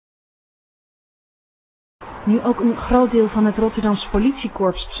Nu ook een groot deel van het Rotterdamse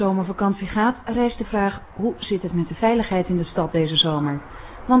politiekorps op zomervakantie gaat, rijst de vraag: hoe zit het met de veiligheid in de stad deze zomer?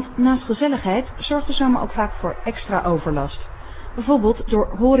 Want naast gezelligheid zorgt de zomer ook vaak voor extra overlast. Bijvoorbeeld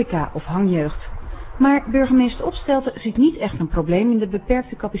door horeca of hangjeugd. Maar burgemeester Opstelten ziet niet echt een probleem in de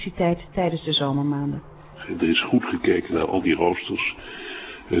beperkte capaciteit tijdens de zomermaanden. Er is goed gekeken naar al die roosters.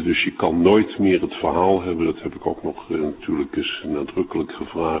 Dus je kan nooit meer het verhaal hebben, dat heb ik ook nog natuurlijk eens nadrukkelijk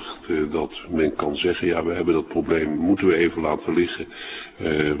gevraagd, dat men kan zeggen, ja, we hebben dat probleem, moeten we even laten liggen,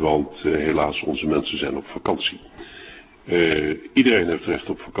 want helaas onze mensen zijn op vakantie. Iedereen heeft recht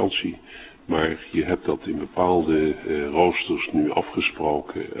op vakantie, maar je hebt dat in bepaalde roosters nu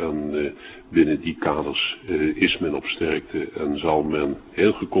afgesproken en binnen die kaders is men op sterkte en zal men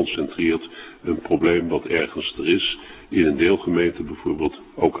heel geconcentreerd een probleem wat ergens er is, in een deelgemeente bijvoorbeeld,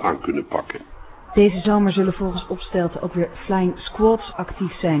 ook aan kunnen pakken. Deze zomer zullen volgens Opstelten ook weer flying squads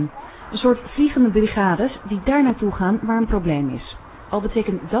actief zijn. Een soort vliegende brigades die daar naartoe gaan waar een probleem is. Al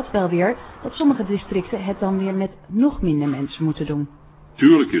betekent dat wel weer dat sommige districten het dan weer met nog minder mensen moeten doen.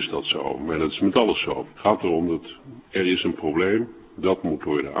 Tuurlijk is dat zo, maar dat is met alles zo. Het gaat erom dat er is een probleem, dat moet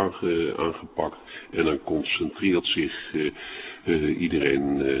worden aangepakt en dan concentreert zich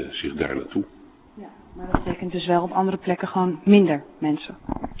iedereen zich daar naartoe. Ja, maar dat betekent dus wel op andere plekken gewoon minder mensen.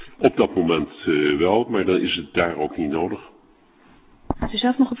 Op dat moment wel, maar dan is het daar ook niet nodig. Gaat u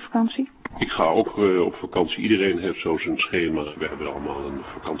zelf nog op vakantie? Ik ga ook op vakantie. Iedereen heeft zo zijn schema. We hebben allemaal een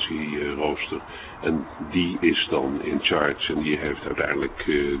vakantierooster. En die is dan in charge en die heeft uiteindelijk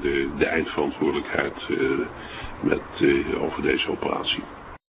de eindverantwoordelijkheid over deze operatie.